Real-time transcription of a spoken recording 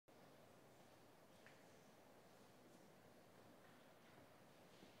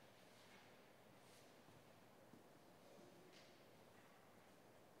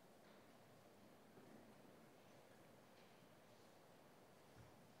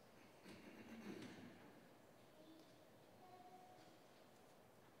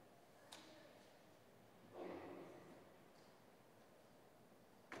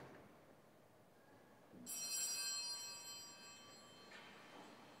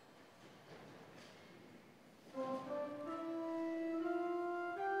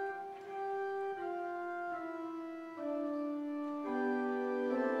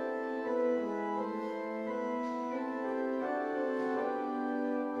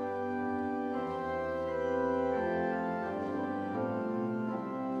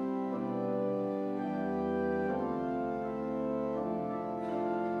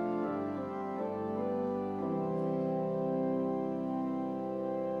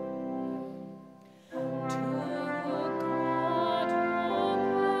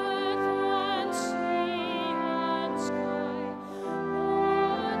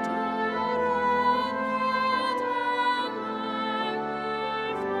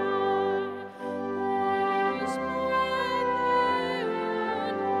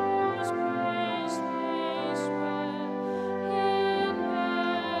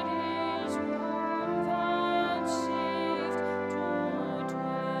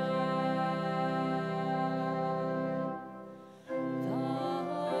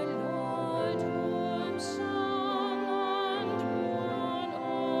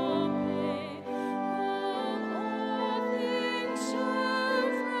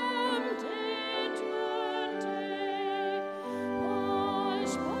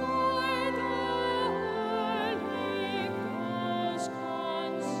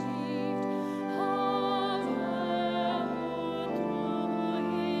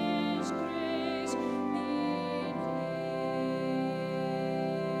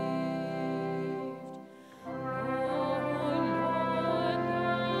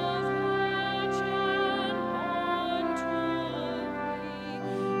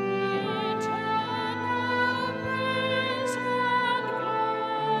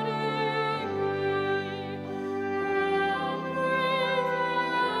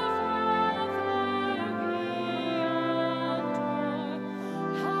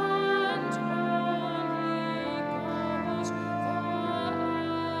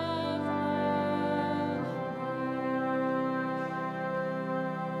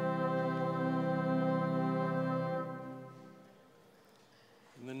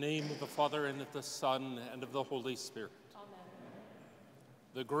In the name of the Father, and of the Son, and of the Holy Spirit. Amen.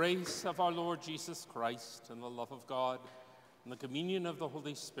 The grace of our Lord Jesus Christ, and the love of God, and the communion of the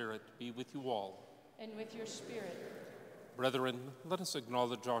Holy Spirit be with you all. And with your spirit. Brethren, let us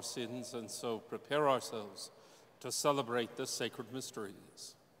acknowledge our sins and so prepare ourselves to celebrate the sacred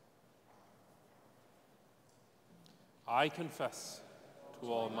mysteries. I confess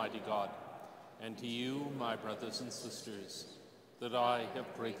to Almighty God and to you, my brothers and sisters, that I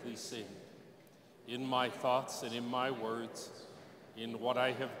have greatly sinned in my thoughts and in my words, in what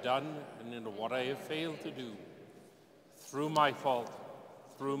I have done and in what I have failed to do, through my fault,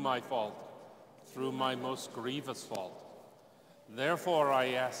 through my most grievous fault. Therefore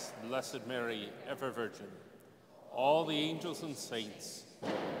I ask Blessed Mary, ever Virgin, all the angels and saints,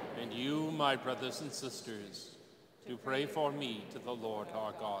 and you, my brothers and sisters, to pray for me to the Lord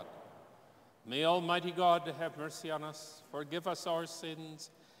our God. May Almighty God have mercy on us, forgive us our sins,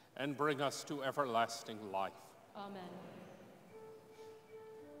 and bring us to everlasting life. Amen.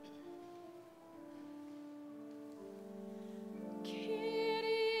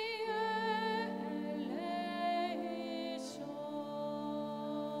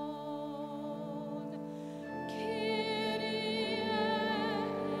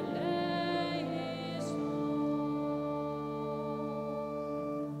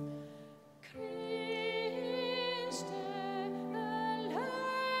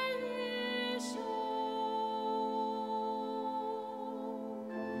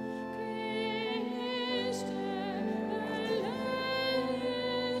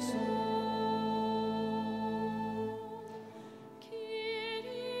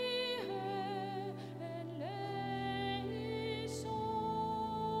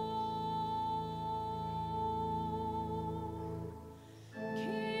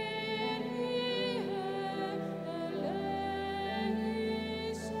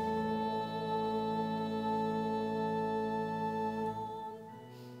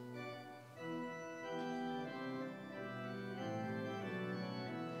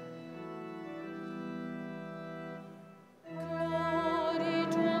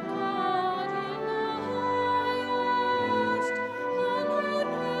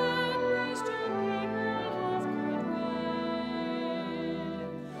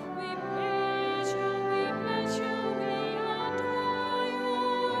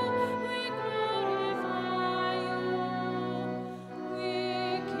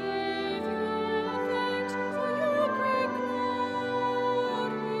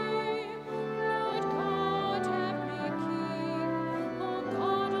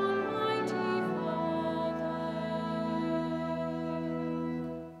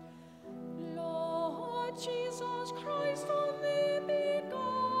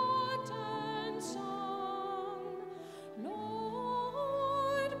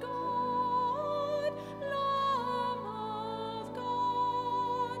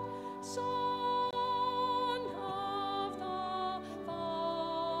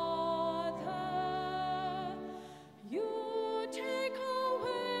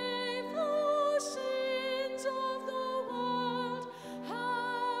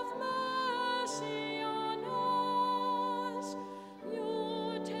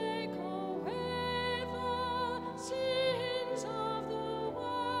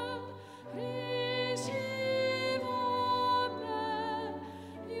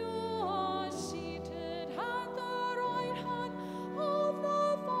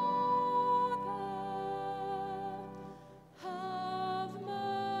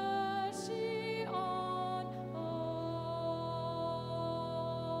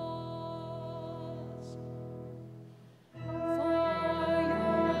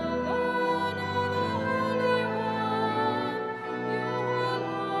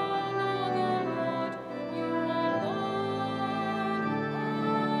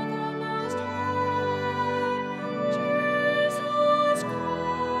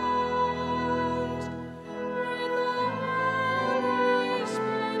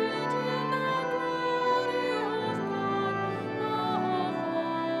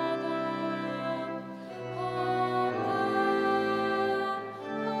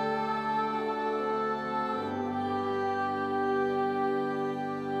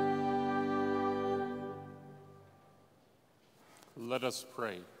 Let us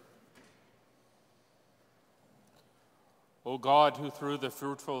pray. O God, who through the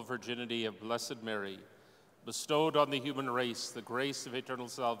fruitful virginity of Blessed Mary bestowed on the human race the grace of eternal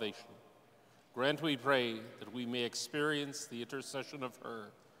salvation, grant, we pray, that we may experience the intercession of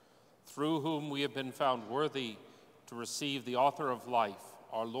her, through whom we have been found worthy to receive the author of life,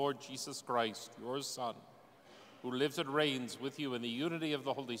 our Lord Jesus Christ, your Son, who lives and reigns with you in the unity of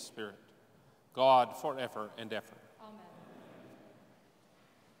the Holy Spirit, God, forever and ever. Amen.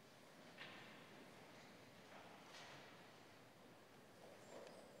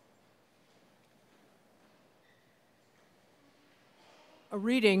 A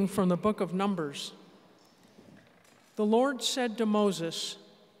reading from the book of Numbers. The Lord said to Moses,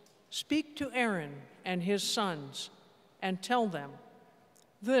 "Speak to Aaron and his sons, and tell them,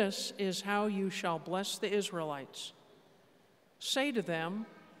 'This is how you shall bless the Israelites. Say to them,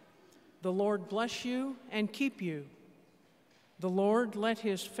 the Lord bless you and keep you. The Lord let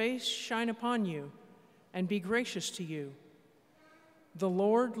his face shine upon you and be gracious to you. The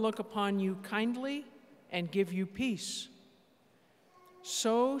Lord look upon you kindly and give you peace.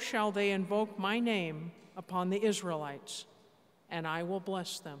 So shall they invoke my name upon the Israelites, and I will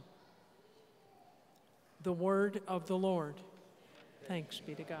bless them.'" The word of the Lord. Thanks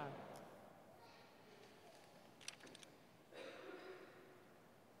be to God.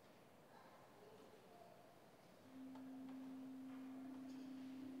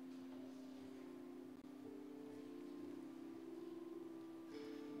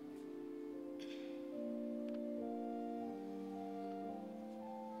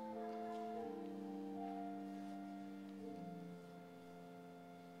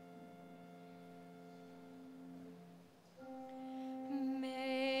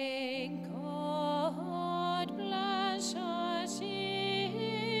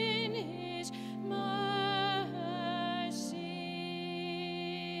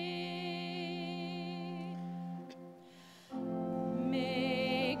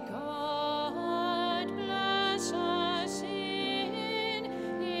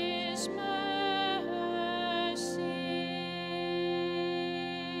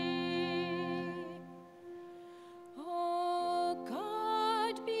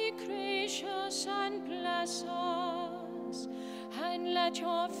 Let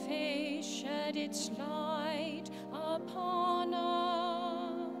your face shed its light upon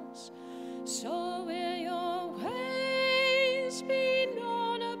us, so will your ways be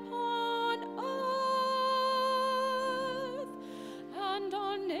known upon earth, and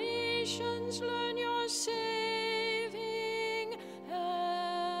all nations learn your saving help.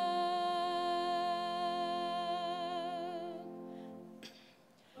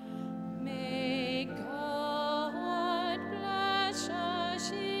 May God bless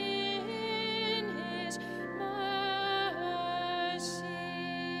us in his mercy.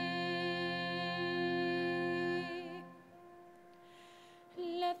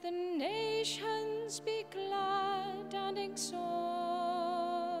 Let the nations be glad and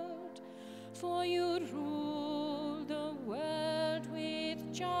exult, for you rule the world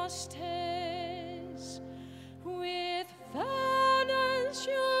with justice. With fairness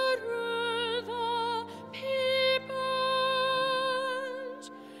you rule the peoples.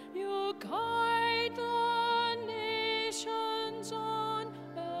 You guide the nations on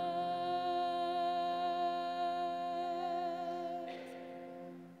earth.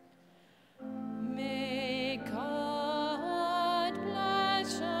 May God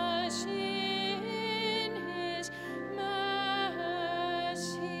bless us in his mercy.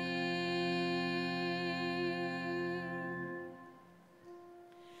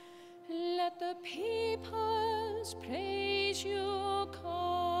 Let the peoples praise you,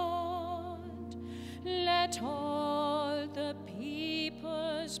 God. Let all the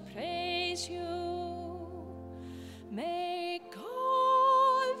peoples praise you. May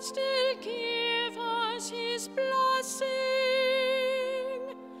God still give us his blessing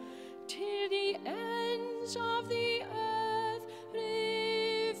till the ends of the earth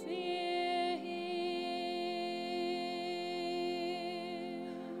revere him.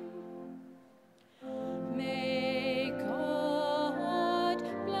 May God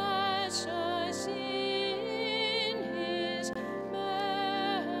bless us in his mercy.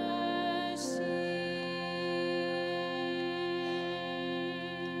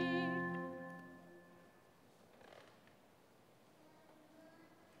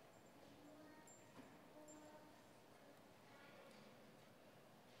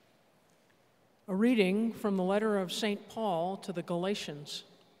 A reading from the letter of St. Paul to the Galatians.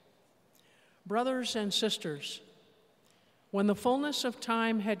 Brothers and sisters, when the fullness of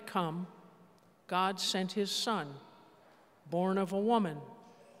time had come, God sent his Son, born of a woman,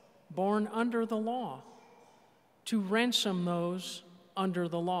 born under the law, to ransom those under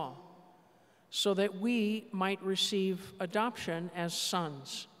the law, so that we might receive adoption as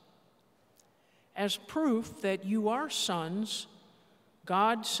sons. As proof that you are sons,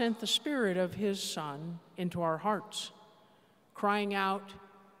 God sent the Spirit of his Son into our hearts, crying out,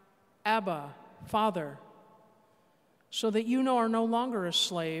 "Abba, Father." so that you are no longer a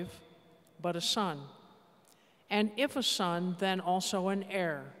slave, but a son. And if a son, then also an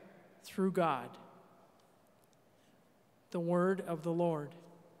heir through God. The word of the Lord.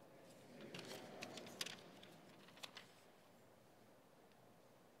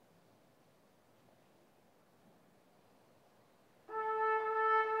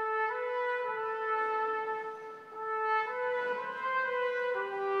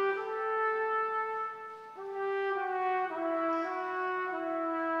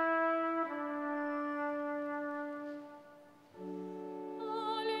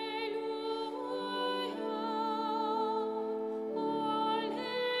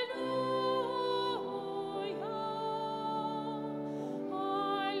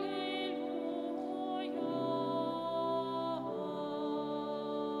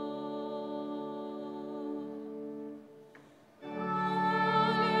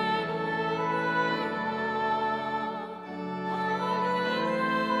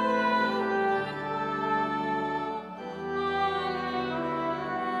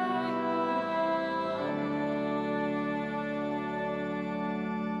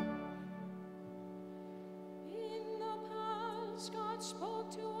 God spoke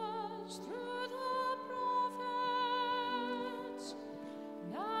to us through the prophets.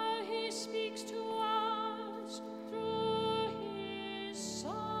 Now he speaks to us through his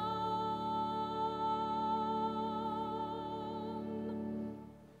Son.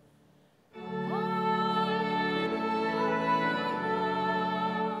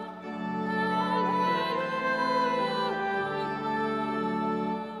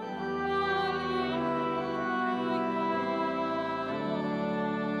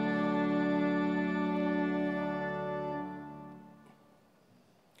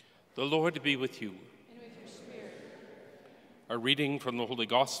 The Lord be with you. And with your spirit. A reading from the Holy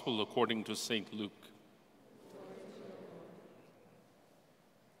Gospel according to St. Luke.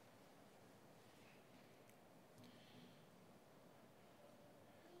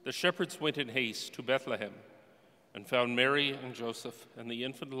 The shepherds went in haste to Bethlehem and found Mary and Joseph and the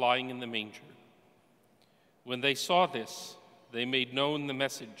infant lying in the manger. When they saw this, they made known the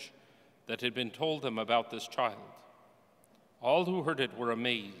message that had been told them about this child. All who heard it were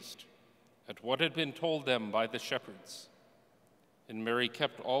amazed at what had been told them by the shepherds. And Mary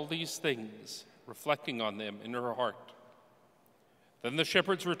kept all these things, reflecting on them in her heart. Then the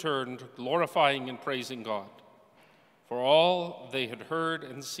shepherds returned, glorifying and praising God for all they had heard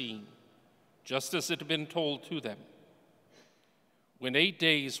and seen, just as it had been told to them. When 8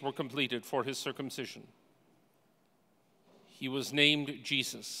 days were completed for his circumcision, he was named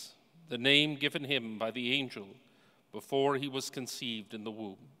Jesus, the name given him by the angel before he was conceived in the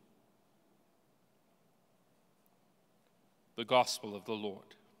womb. The Gospel of the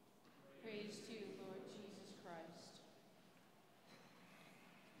Lord. Praise to you, Lord Jesus Christ.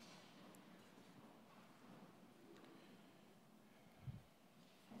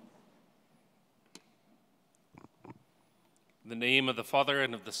 In the name of the Father,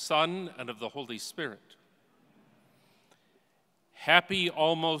 and of the Son, and of the Holy Spirit. Happy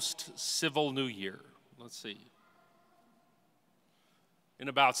almost civil New Year. Let's see. In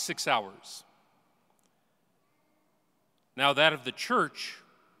about 6 hours. Now that of the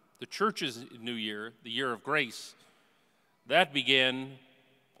church's New Year, the year of grace, that began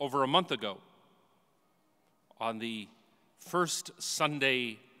over a month ago on the first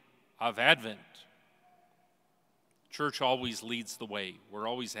Sunday of Advent. Church always leads the way. We're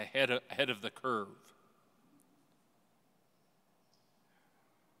always ahead of the curve.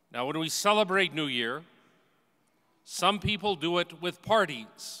 Now when we celebrate New Year, some people do it with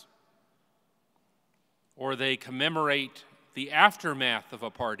parties, or they commemorate the aftermath of a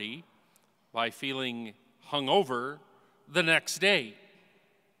party by feeling hungover the next day.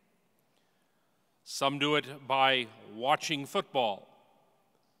 Some do it by watching football,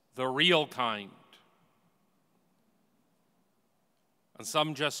 the real kind. And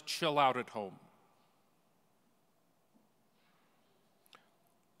some just chill out at home.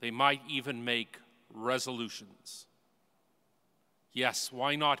 They might even make resolutions. Yes,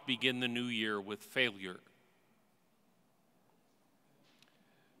 why not begin the new year with failure?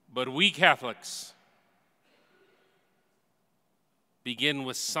 But we Catholics begin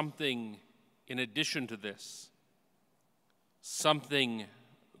with something in addition to this, something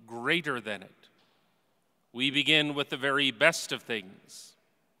greater than it. We begin with the very best of things,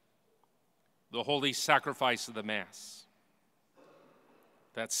 the holy sacrifice of the Mass,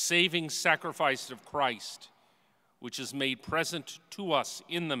 that saving sacrifice of Christ, which is made present to us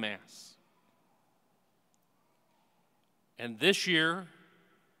in the Mass. And this year,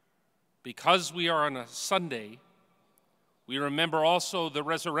 because we are on a Sunday, We remember also the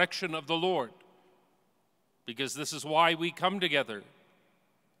resurrection of the Lord, because this is why we come together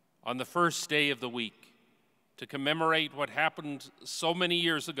on the first day of the week, to commemorate what happened so many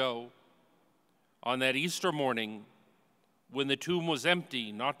years ago on that Easter morning when the tomb was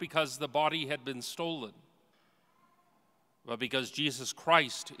empty, not because the body had been stolen, but because Jesus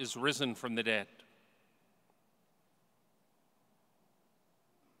Christ is risen from the dead.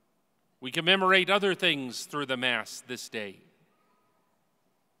 We commemorate other things through the Mass this day.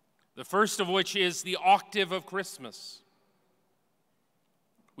 The first of which is the octave of Christmas.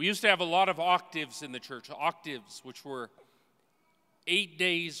 We used to have a lot of octaves in the church, octaves which were 8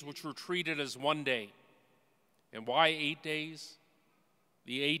 days which were treated as one day. And why 8 days?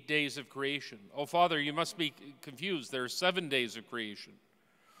 The 8 days of creation. Oh, Father, you must be confused. There are 7 days of creation.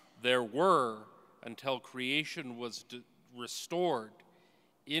 There were until creation was restored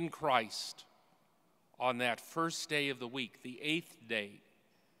in Christ on that first day of the week, the 8th day.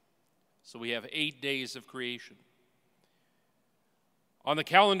 So we have 8 days of creation. On the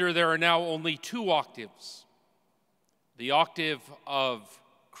calendar, there are now only 2 octaves, the octave of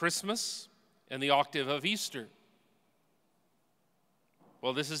Christmas and the octave of Easter.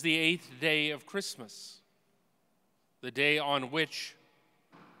 Well, this is the 8th day of Christmas, the day on which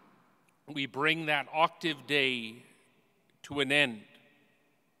we bring that octave day to an end.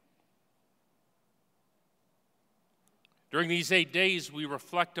 During these 8 days, we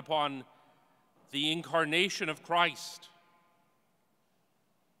reflect upon the incarnation of Christ.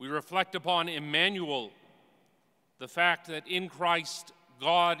 We reflect upon Emmanuel, the fact that in Christ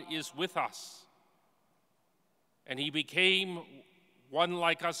God is with us, and he became one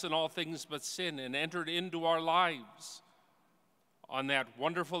like us in all things but sin and entered into our lives on that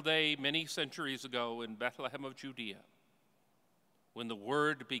wonderful day many centuries ago in Bethlehem of Judea, when the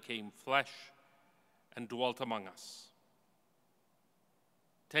Word became flesh and dwelt among us.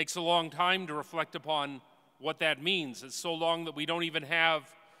 It takes a long time to reflect upon what that means. It's so long that we don't even have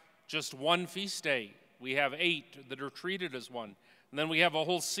just one feast day. We have 8 that are treated as one. And then we have a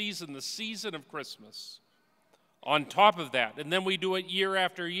whole season, the season of Christmas, on top of that. And then we do it year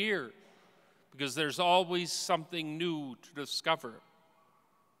after year, because there's always something new to discover.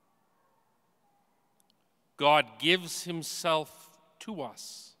 God gives himself to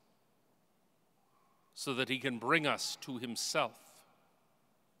us so that he can bring us to himself.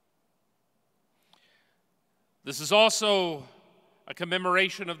 This is also a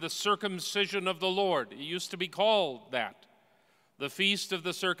commemoration of the circumcision of the Lord. It used to be called that, the Feast of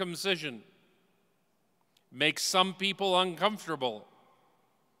the Circumcision. Makes some people uncomfortable,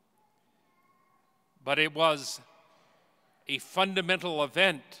 but it was a fundamental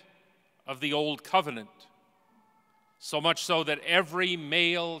event of the Old Covenant, so much so that every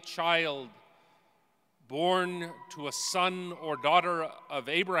male child born to a son or daughter of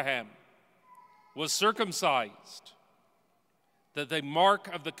Abraham was circumcised, that the mark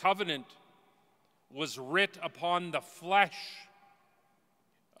of the covenant was writ upon the flesh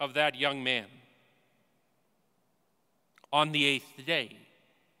of that young man on the 8th day.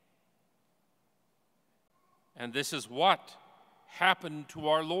 And this is what happened to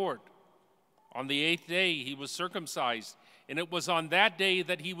our Lord. On the 8th day, he was circumcised, and it was on that day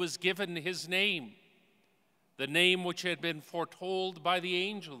that he was given his name, the name which had been foretold by the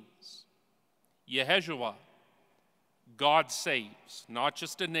angels, Yeshua, God saves, not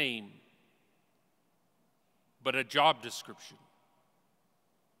just a name, but a job description.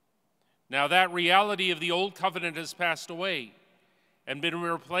 Now that reality of the Old Covenant has passed away and been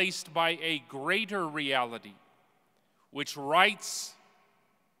replaced by a greater reality, which writes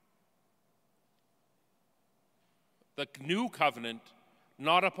the new covenant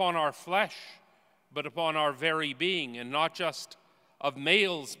not upon our flesh, but upon our very being, and not just of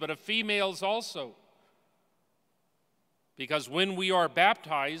males, but of females also. Because when we are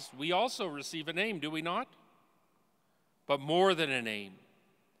baptized, we also receive a name, do we not? But more than a name,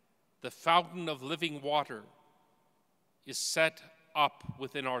 the fountain of living water is set up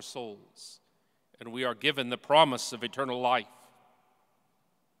within our souls, and we are given the promise of eternal life.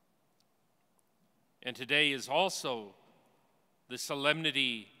 And today is also the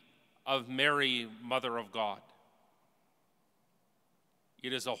solemnity of Mary, Mother of God.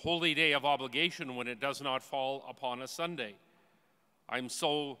 It is a holy day of obligation when it does not fall upon a Sunday. I'm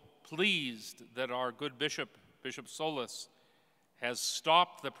so pleased that our good bishop, Bishop Solis, has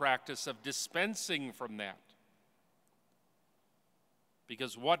stopped the practice of dispensing from that.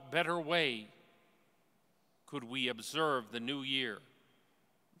 Because what better way could we observe the new year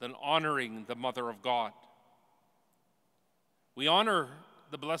than honoring the Mother of God? We honor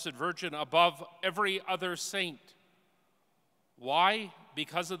the Blessed Virgin above every other saint, Why?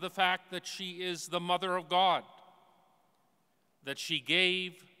 Because of the fact that she is the Mother of God, that she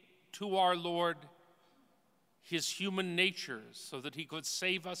gave to our Lord his human nature so that he could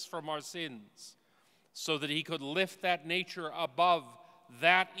save us from our sins, so that he could lift that nature above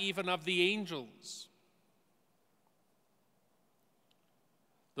that even of the angels.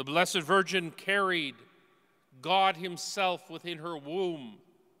 The Blessed Virgin carried God himself within her womb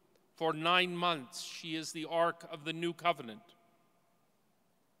for 9 months. She is the Ark of the New Covenant.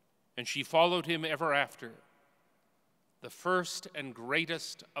 And she followed him ever after, the first and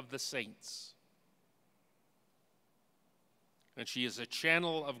greatest of the saints. And she is a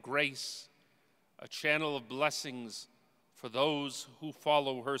channel of grace, a channel of blessings for those who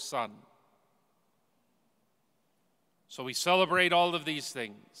follow her Son. So we celebrate all of these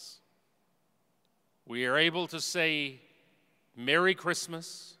things. We are able to say Merry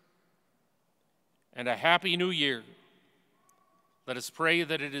Christmas and a Happy New Year. Let us pray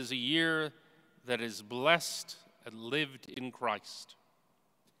that it is a year that is blessed and lived in Christ.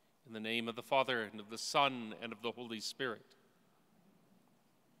 In the name of the Father, and of the Son, and of the Holy Spirit.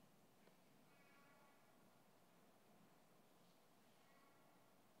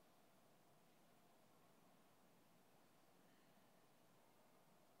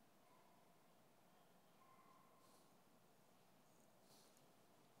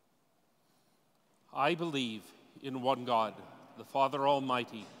 I believe in one God, the Father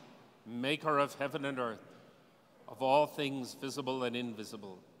Almighty, maker of heaven and earth, of all things visible and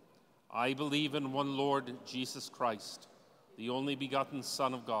invisible. I believe in one Lord, Jesus Christ, the only begotten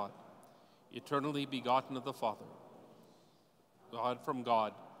Son of God, eternally begotten of the Father, God from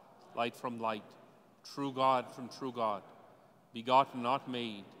God, light from light, true God from true God, begotten, not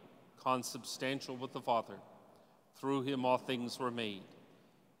made, consubstantial with the Father. Through him all things were made.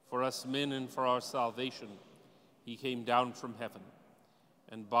 For us men and for our salvation, he came down from heaven,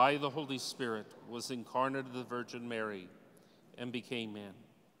 and by the Holy Spirit was incarnate of the Virgin Mary, and became man.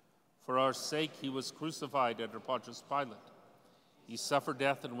 For our sake he was crucified under Pontius Pilate. He suffered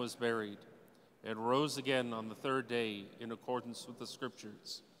death and was buried, and rose again on the third day in accordance with the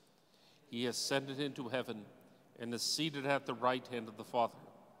Scriptures. He ascended into heaven, and is seated at the right hand of the Father.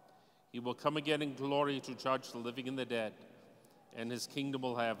 He will come again in glory to judge the living and the dead, and his kingdom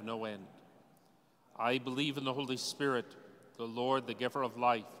will have no end. I believe in the Holy Spirit, the Lord, the giver of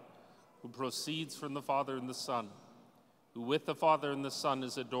life, who proceeds from the Father and the Son, who with the Father and the Son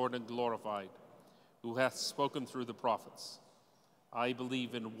is adored and glorified, who hath spoken through the prophets. I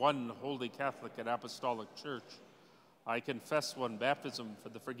believe in one holy Catholic and apostolic church. I confess one baptism for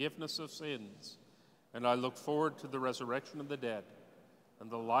the forgiveness of sins, and I look forward to the resurrection of the dead and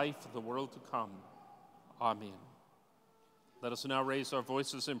the life of the world to come. Amen. Let us now raise our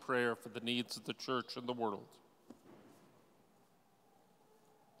voices in prayer for the needs of the church and the world.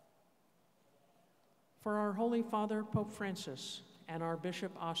 For our Holy Father, Pope Francis, and our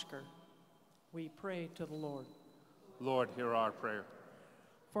Bishop Oscar, we pray to the Lord. Lord, hear our prayer.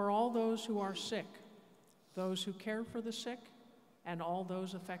 For all those who are sick, those who care for the sick, and all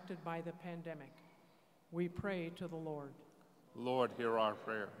those affected by the pandemic, we pray to the Lord. Lord, hear our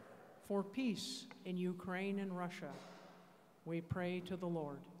prayer. For peace in Ukraine and Russia, we pray to the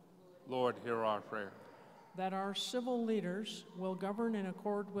Lord. Lord, hear our prayer. That our civil leaders will govern in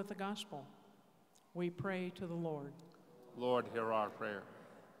accord with the gospel, we pray to the Lord. Lord, hear our prayer.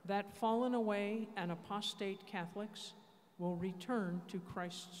 That fallen away and apostate Catholics will return to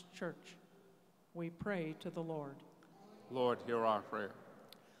Christ's church, we pray to the Lord. Lord, hear our prayer.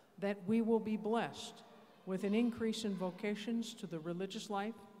 That we will be blessed with an increase in vocations to the religious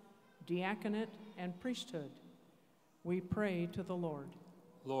life, diaconate, and priesthood, we pray to the Lord.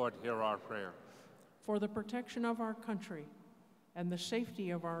 Lord, hear our prayer. For the protection of our country and the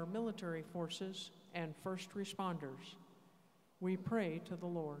safety of our military forces and first responders, we pray to the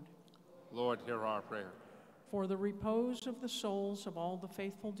Lord. Lord, hear our prayer. For the repose of the souls of all the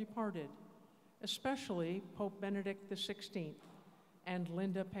faithful departed, especially Pope Benedict XVI and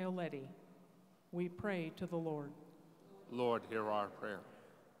Linda Paoletti, we pray to the Lord. Lord, hear our prayer.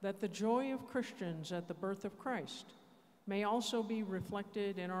 That the joy of Christians at the birth of Christ may also be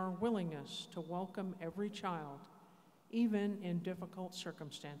reflected in our willingness to welcome every child, even in difficult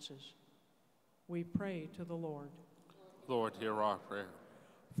circumstances. We pray to the Lord. Lord, hear our prayer.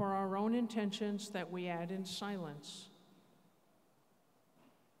 For our own intentions that we add in silence,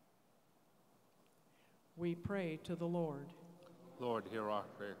 we pray to the Lord. Lord, hear our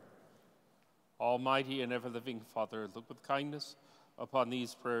prayer. Almighty and ever-living Father, look with kindness upon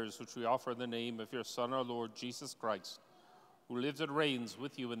these prayers which we offer in the name of your Son, our Lord Jesus Christ, who lives and reigns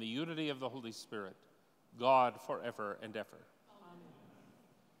with you in the unity of the Holy Spirit, God forever and ever.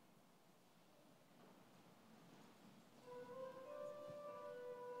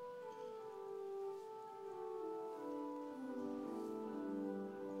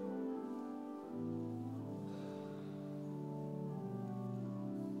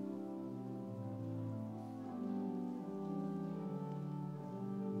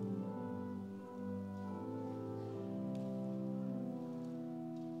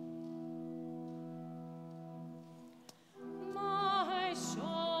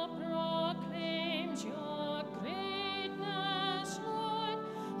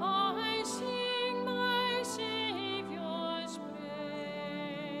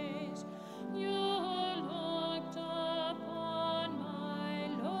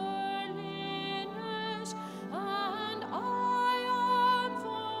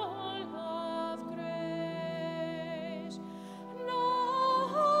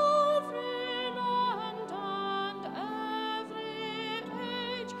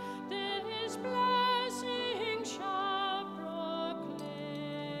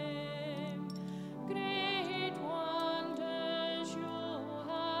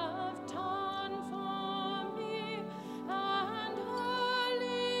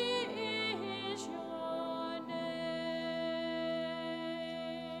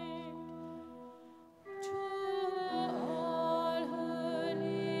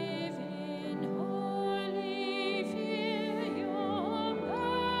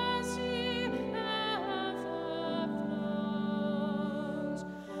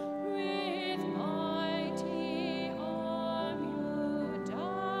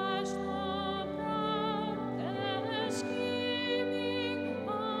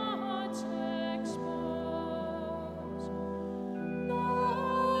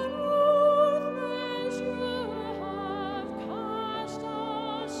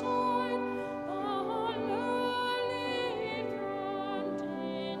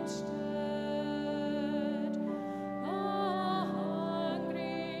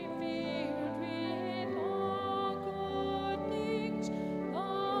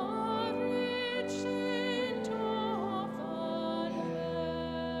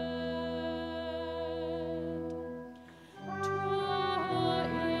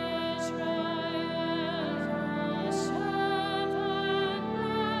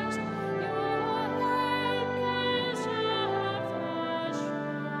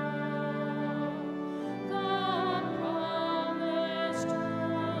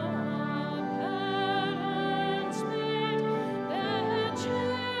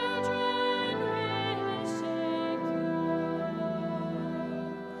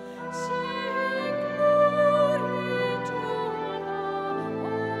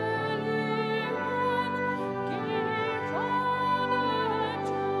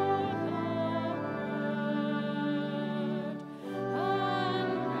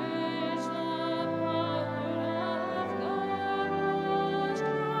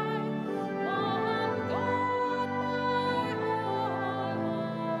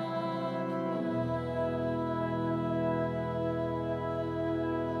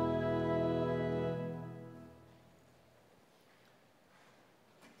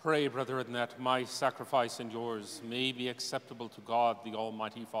 Pray, brethren, that my sacrifice and yours may be acceptable to God, the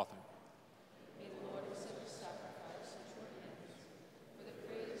Almighty Father. May the Lord accept the sacrifice at your hands, for the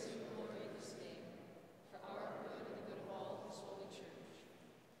praise and glory of his name, for our good and the good of all his holy church.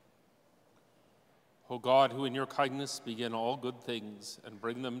 O God, who in your kindness begin all good things and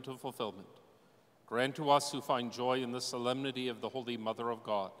bring them to fulfillment, grant to us who find joy in the solemnity of the Holy Mother of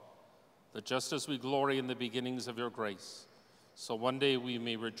God, that just as we glory in the beginnings of your grace, so one day we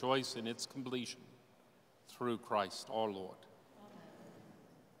may rejoice in its completion, through Christ our Lord. Amen.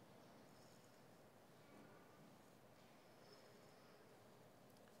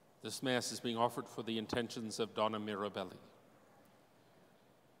 This Mass is being offered for the intentions of Donna Mirabelli.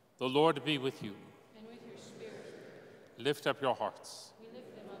 The Lord be with you. And with your spirit. Lift up your hearts. We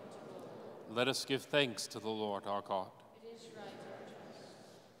lift them up to God. Let us give thanks to the Lord our God. It is right and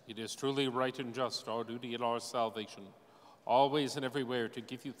just. It is truly right and just, our duty and our salvation, always and everywhere to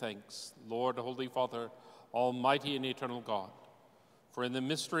give you thanks, Lord, Holy Father, Almighty and eternal God. For in the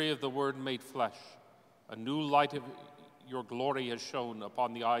mystery of the Word made flesh, a new light of your glory has shone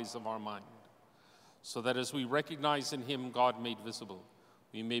upon the eyes of our mind, so that as we recognize in him God made visible,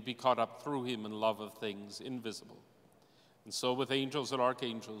 we may be caught up through him in love of things invisible. And so with angels and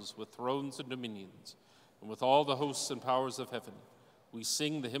archangels, with thrones and dominions, and with all the hosts and powers of heaven, we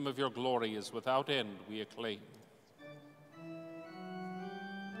sing the hymn of your glory as without end we acclaim.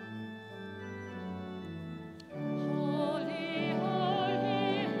 Holy,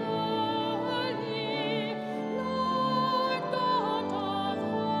 holy, holy, Lord God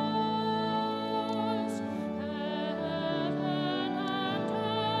of hosts, heaven and earth are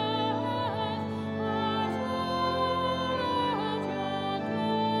full of your glory.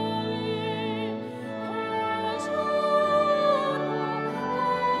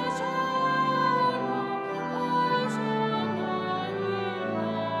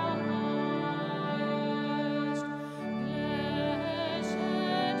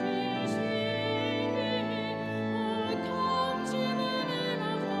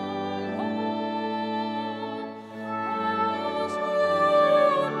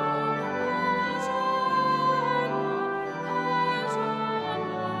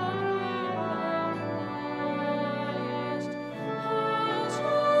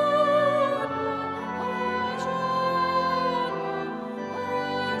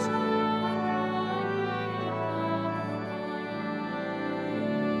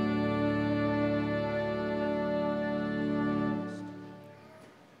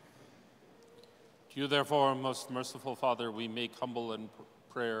 To you, therefore, most merciful Father, we make humble and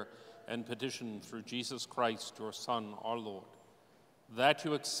prayer and petition through Jesus Christ, your Son, our Lord, that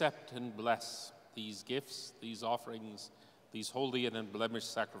you accept and bless these gifts, these offerings, these holy and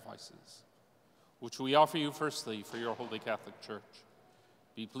unblemished sacrifices, which we offer you firstly for your holy Catholic Church.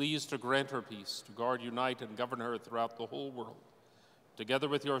 Be pleased to grant her peace, to guard, unite, and govern her throughout the whole world, together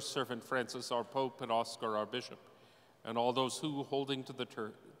with your servant Francis, our Pope, and Oscar, our Bishop, and all those who, holding to the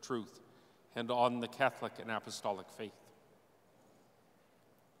truth, and on the Catholic and Apostolic faith.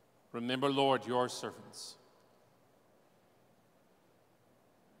 Remember, Lord, your servants,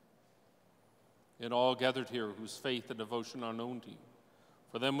 and all gathered here whose faith and devotion are known to you.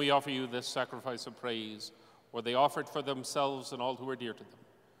 For them we offer you this sacrifice of praise, or they offer it for themselves and all who are dear to them,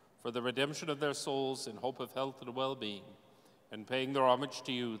 for the redemption of their souls in hope of health and well-being, and paying their homage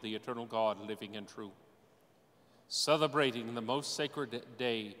to you, the eternal God, living and true. Celebrating the most sacred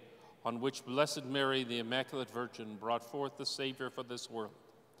day on which Blessed Mary, the Immaculate Virgin, brought forth the Savior for this world,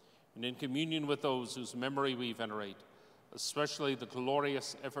 and in communion with those whose memory we venerate, especially the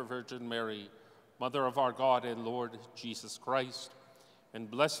glorious ever-Virgin Mary, Mother of our God and Lord Jesus Christ,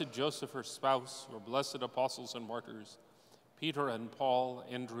 and blessed Joseph, her spouse, your blessed apostles and martyrs, Peter and Paul,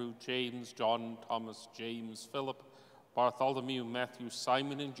 Andrew, James, John, Thomas, James, Philip, Bartholomew, Matthew,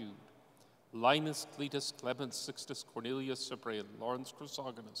 Simon, and Jude, Linus, Cletus, Clement, Sixtus, Cornelius, Cyprian, Lawrence,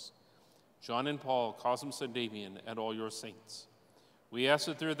 Chrysogonus, John and Paul, Cosmas and Damian, and all your saints. We ask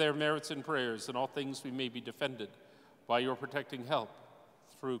that through their merits and prayers in all things we may be defended by your protecting help,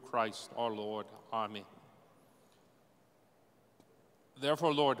 through Christ our Lord. Amen.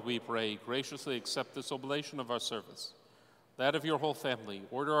 Therefore, Lord, we pray, graciously accept this oblation of our service, that of your whole family.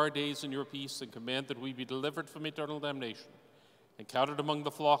 Order our days in your peace, and command that we be delivered from eternal damnation, and counted among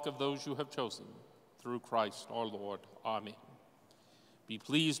the flock of those you have chosen, through Christ our Lord. Amen. Be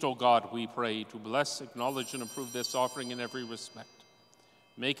pleased, O God, we pray, to bless, acknowledge, and approve this offering in every respect.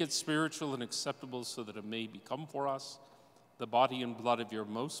 Make it spiritual and acceptable, so that it may become for us the body and blood of your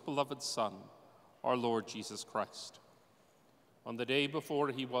most beloved Son, our Lord Jesus Christ. On the day before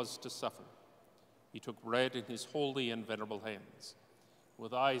he was to suffer, he took bread in his holy and venerable hands.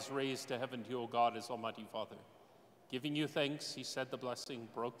 With eyes raised to heaven to you, O God, his almighty Father, giving you thanks, he said the blessing,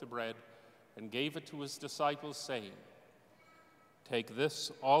 broke the bread, and gave it to his disciples, saying, "Take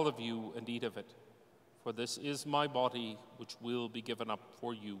this, all of you, and eat of it, for this is my body, which will be given up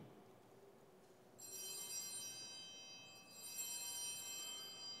for you."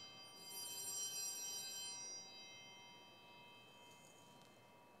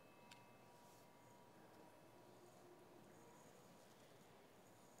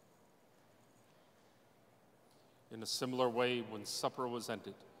 In a similar way, when supper was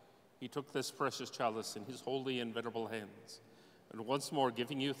ended, he took this precious chalice in his holy and venerable hands, and once more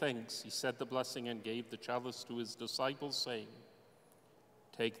giving you thanks, he said the blessing and gave the chalice to his disciples, saying,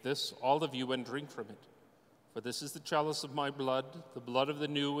 "Take this, all of you, and drink from it, for this is the chalice of my blood, the blood of the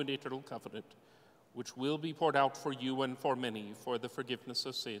new and eternal covenant, which will be poured out for you and for many for the forgiveness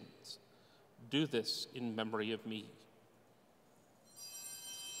of sins. Do this in memory of me."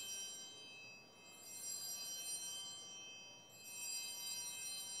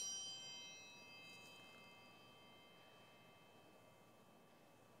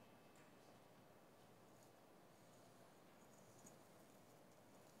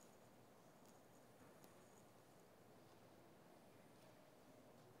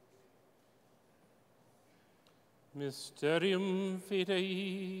 Mysterium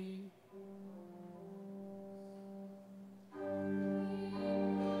Fidei.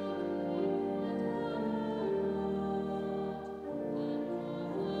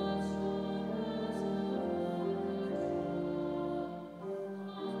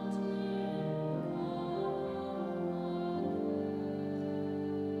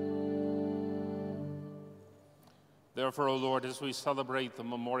 Therefore, O Lord, as we celebrate the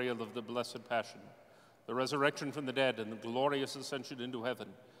memorial of the Blessed Passion, the resurrection from the dead, and the glorious ascension into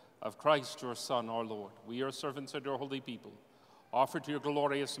heaven of Christ, your Son, our Lord, we, your servants and your holy people, offer to your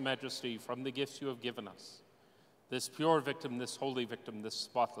glorious majesty from the gifts you have given us this pure victim, this holy victim, this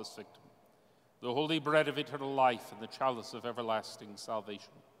spotless victim, the holy bread of eternal life and the chalice of everlasting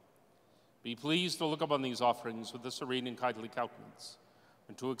salvation. Be pleased to look upon these offerings with a serene and kindly countenance,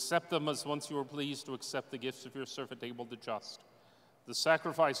 and to accept them as once you were pleased to accept the gifts of your servant Abel the just, the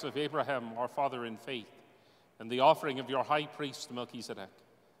sacrifice of Abraham, our father in faith, and the offering of your high priest Melchizedek,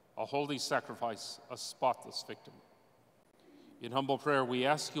 a holy sacrifice, a spotless victim. In humble prayer, we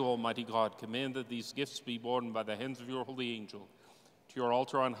ask you, Almighty God, command that these gifts be borne by the hands of your holy angel to your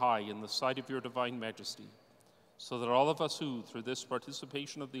altar on high in the sight of your divine majesty, so that all of us who, through this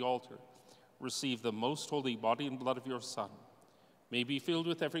participation of the altar, receive the most holy body and blood of your Son, may be filled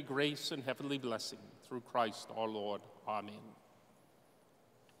with every grace and heavenly blessing through Christ our Lord. Amen.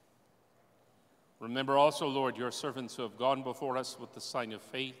 Remember also, Lord, your servants who have gone before us with the sign of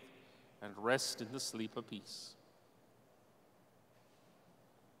faith, and rest in the sleep of peace.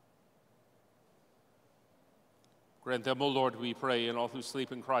 Grant them, O Lord, we pray, and all who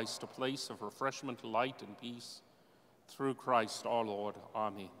sleep in Christ, a place of refreshment, light, and peace, through Christ our Lord.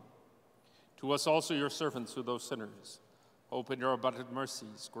 Amen. To us also, your servants, who, though sinners, hope in your abundant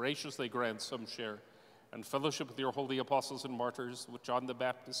mercies, graciously grant some share and fellowship with your holy apostles and martyrs, with John the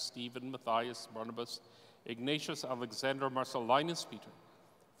Baptist, Stephen, Matthias, Barnabas, Ignatius, Alexander, Marcellinus, Peter,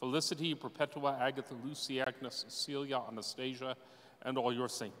 Felicity, Perpetua, Agatha, Lucy, Agnes, Cecilia, Anastasia, and all your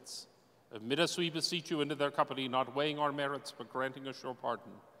saints. Admit us, we beseech you, into their company, not weighing our merits, but granting us your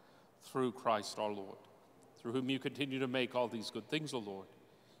pardon, through Christ our Lord, through whom you continue to make all these good things, O Lord.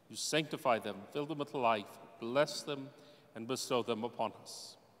 You sanctify them, fill them with life, bless them, and bestow them upon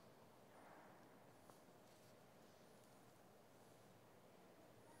us.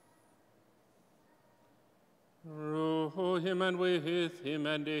 Through him and with him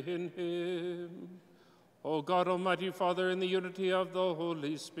and in him, O God, Almighty Father, in the unity of the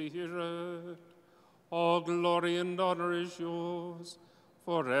Holy Spirit, all glory and honor is yours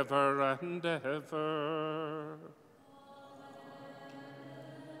forever and ever.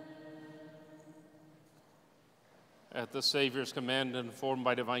 At the Savior's command, and formed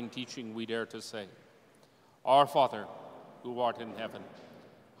by divine teaching, we dare to say, Our Father, who art in heaven,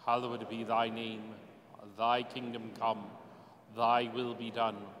 hallowed be thy name. Thy kingdom come, thy will be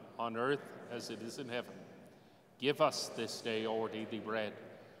done, on earth as it is in heaven. Give us this day our daily bread,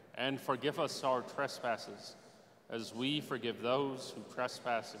 and forgive us our trespasses, as we forgive those who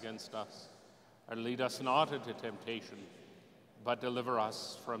trespass against us. And lead us not into temptation, but deliver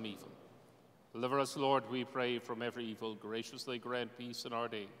us from evil. Deliver us, Lord, we pray, from every evil. Graciously grant peace in our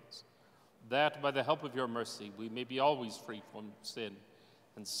days, that by the help of your mercy we may be always free from sin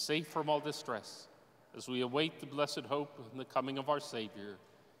and safe from all distress, as we await the blessed hope and the coming of our Savior,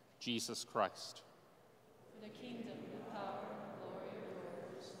 Jesus Christ. For the kingdom, the power, and glory are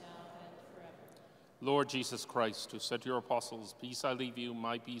Lord Jesus Christ, who said to your apostles, "Peace I leave you,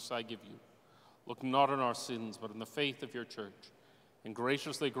 my peace I give you," look not on our sins, but on the faith of your church, and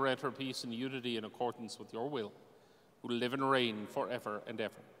graciously grant her peace and unity in accordance with your will, who live and reign forever and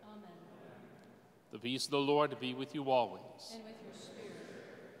ever. Amen. The peace of the Lord be with you always. And with your spirit.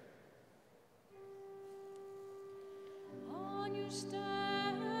 On you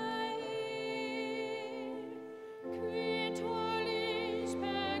stand, Creatoris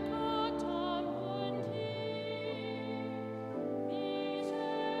peccatum mundi,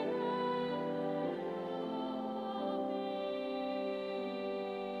 miserere nobis.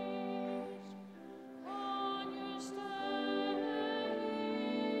 On you stand,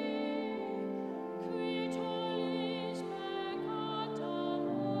 Creatoris peccatum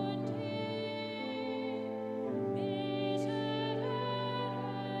mundi,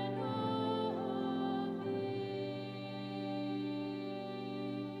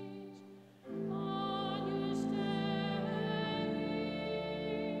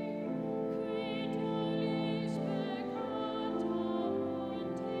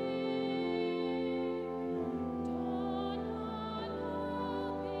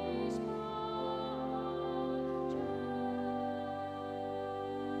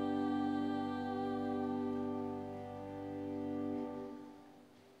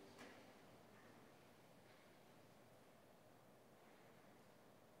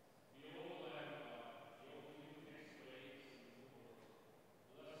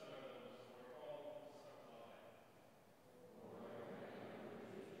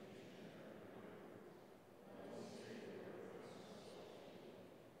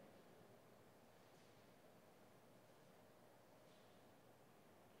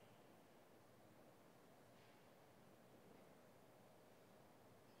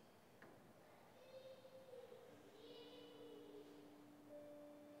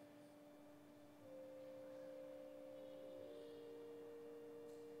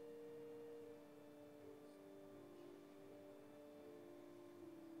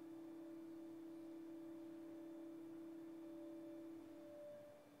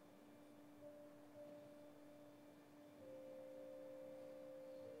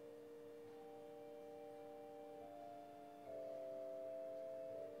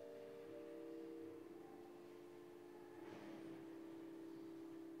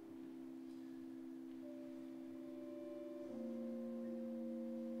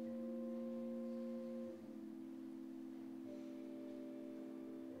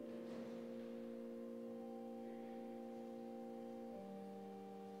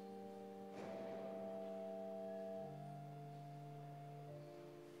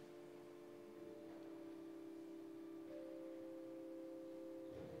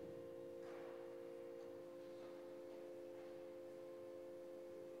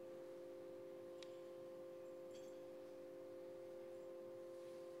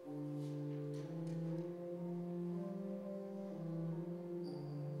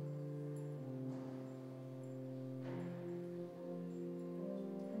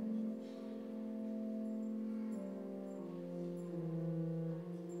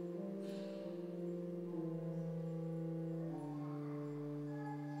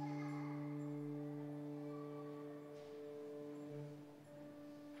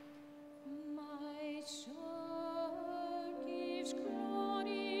 my soul gives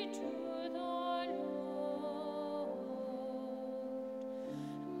glory to the Lord.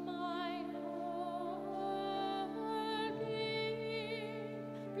 My whole being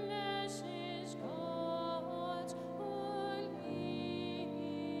blesses God's holy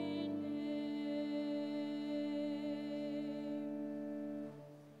name.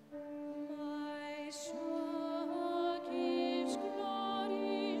 My soul gives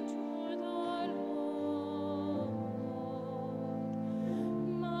glory to the Lord.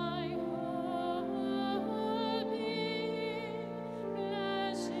 My whole being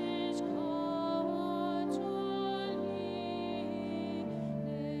blesses God's holy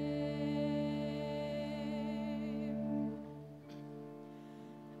name.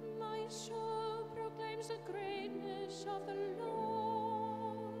 My soul proclaims the greatness of the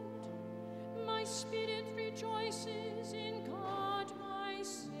Lord. My spirit rejoices in God my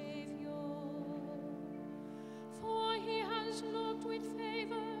Savior, for he has looked with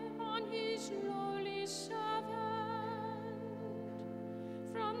favor on his lowly servant.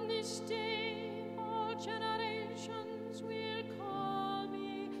 From this day all generations will call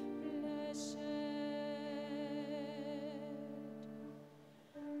me blessed.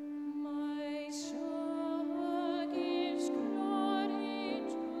 My soul gives glory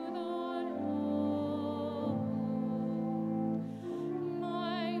to the Lord.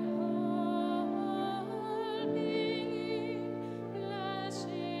 My whole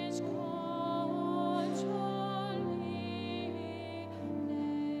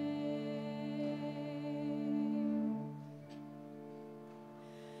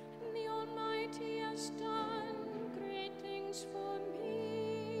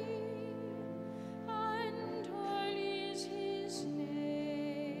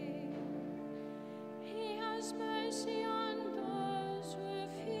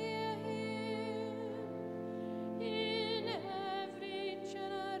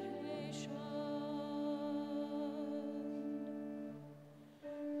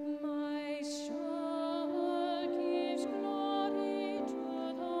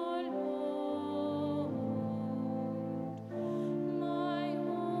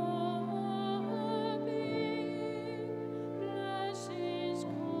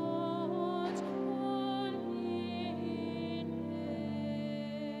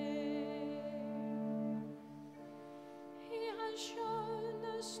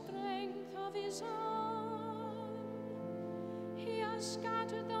has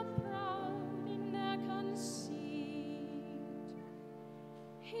scattered the proud in their conceit.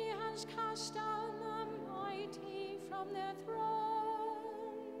 He has cast down the mighty from their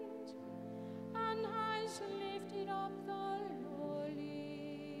thrones and has lifted up the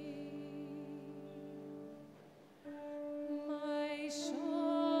lowly. My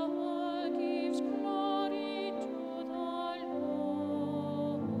soul gives glory to the Lord.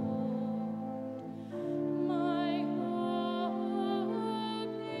 My whole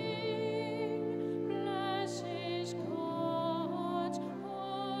being blesses God's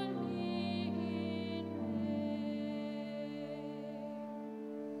holy name.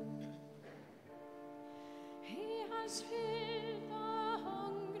 He has filled the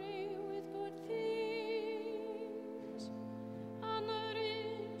hungry with good things, and the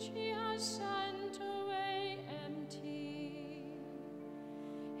rich he has sent away empty.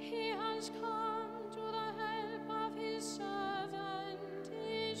 He has come to the help of his servant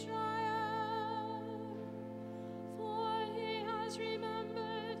Israel, for he has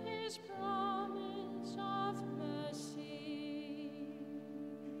remembered his promise of mercy.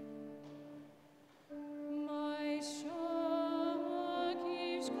 My soul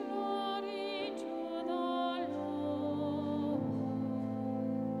gives glory to the Lord.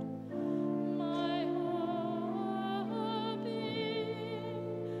 My whole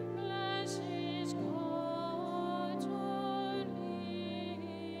being blesses God's holy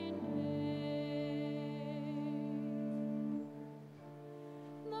name.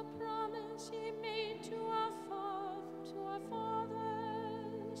 The promise he made to our fathers,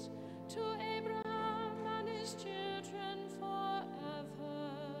 to Abraham and his children forever.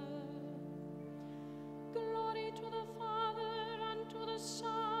 Glory to the Father, and to the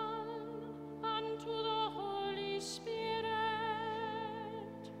Son, and to the Holy Spirit,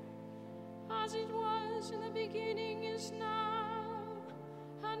 as it was in the beginning, is now,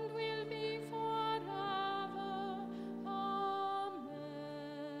 and will be forever. Amen.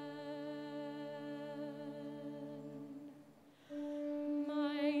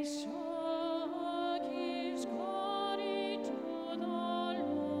 My soul gives glory to the Lord.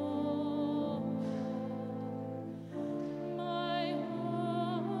 My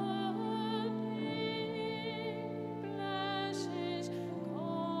whole being blesses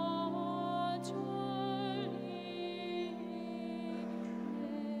God's holy name.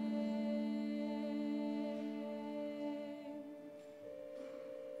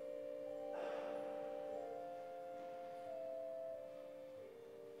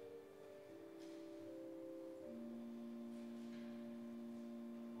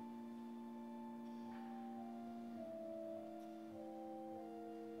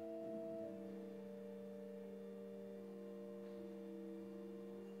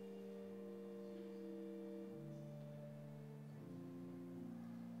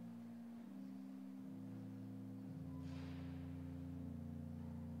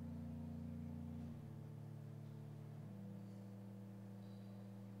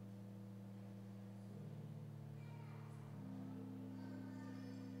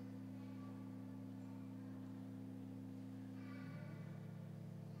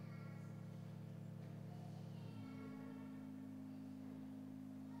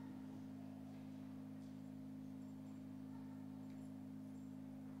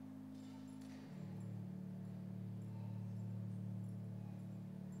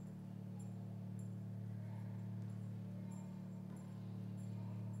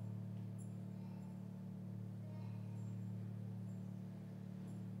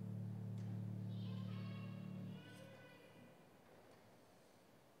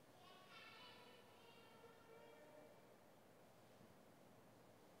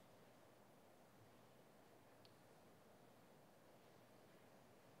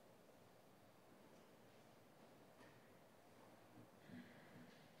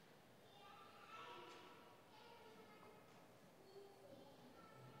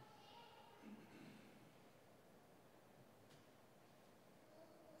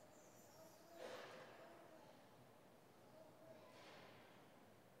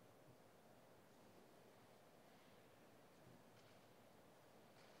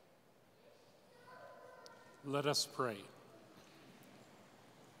 Let us pray.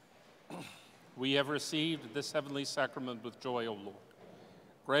 We have received this heavenly sacrament with joy, O Lord.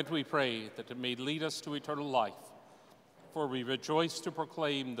 Grant, we pray, that it may lead us to eternal life. For we rejoice to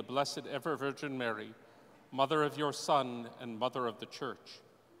proclaim the Blessed Ever Virgin Mary, Mother of your Son and Mother of the Church,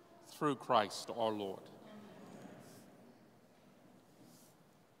 through Christ our Lord.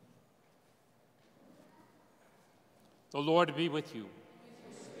 The Lord be with you.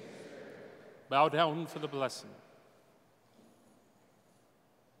 Bow down for the blessing.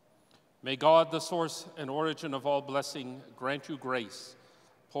 May God, the source and origin of all blessing, grant you grace,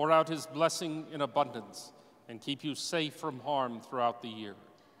 pour out his blessing in abundance, and keep you safe from harm throughout the year.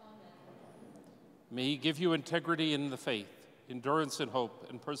 May he give you integrity in the faith, endurance in hope,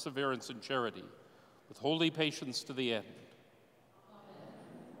 and perseverance in charity, with holy patience to the end.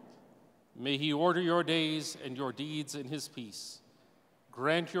 May he order your days and your deeds in his peace,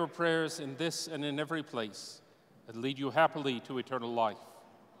 grant your prayers in this and in every place, and lead you happily to eternal life.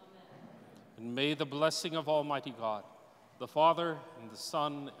 And may the blessing of Almighty God, the Father, and the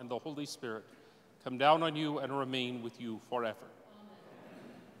Son, and the Holy Spirit come down on you and remain with you forever.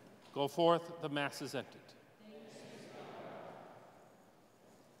 Amen. Go forth, the Mass is ended.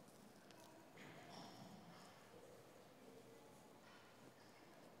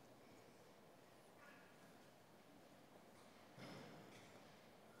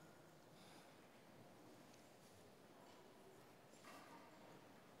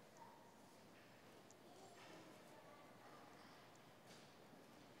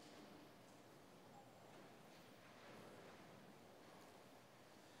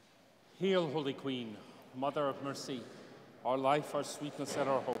 Hail, Holy Queen, Mother of Mercy, our life, our sweetness, and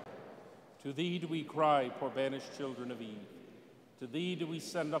our hope. To thee do we cry, poor banished children of Eve. To thee do we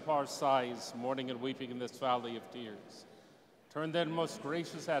send up our sighs, mourning and weeping in this valley of tears. Turn then, most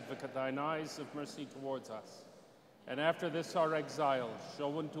gracious Advocate, thine eyes of mercy towards us, and after this our exile,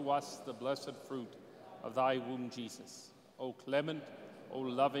 show unto us the blessed fruit of thy womb, Jesus. O clement, O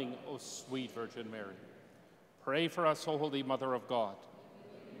loving, O sweet Virgin Mary. Pray for us, O Holy Mother of God.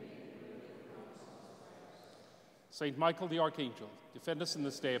 Saint Michael the Archangel, defend us in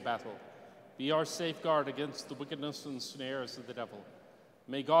this day of battle. Be our safeguard against the wickedness and snares of the devil.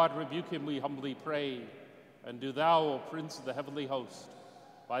 May God rebuke him, we humbly pray. And do thou, O Prince of the heavenly host,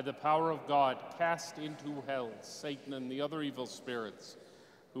 by the power of God, cast into hell Satan and the other evil spirits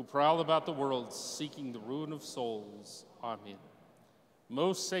who prowl about the world seeking the ruin of souls. Amen.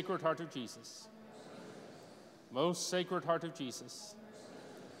 Most Sacred Heart of Jesus, most Sacred Heart of Jesus,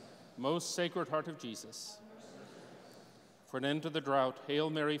 most Sacred Heart of Jesus, for an end to the drought, Hail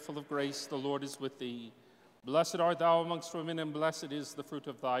Mary, full of grace, the Lord is with thee. Blessed art thou amongst women, and blessed is the fruit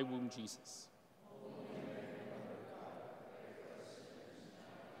of thy womb, Jesus.